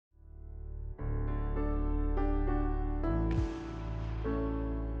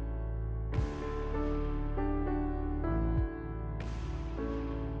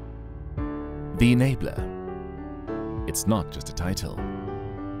The enabler. It's not just a title.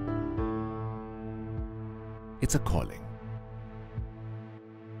 It's a calling.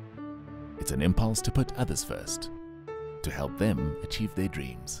 It's an impulse to put others first, to help them achieve their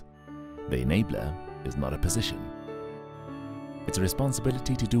dreams. The enabler is not a position. It's a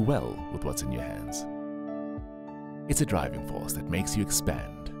responsibility to do well with what's in your hands. It's a driving force that makes you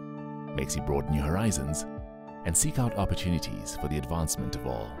expand, makes you broaden your horizons, and seek out opportunities for the advancement of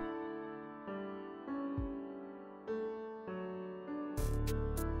all.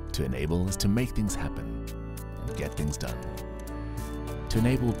 To enable is to make things happen and get things done. To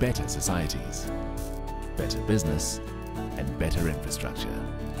enable better societies, better business, and better infrastructure.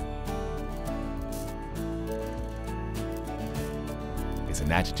 It's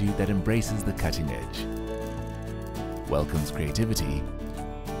an attitude that embraces the cutting edge, welcomes creativity,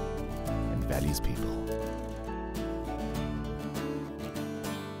 and values people.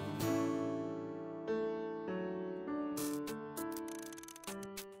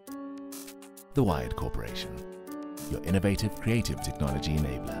 The Wired Corporation, your innovative creative technology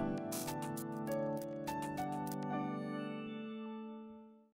enabler.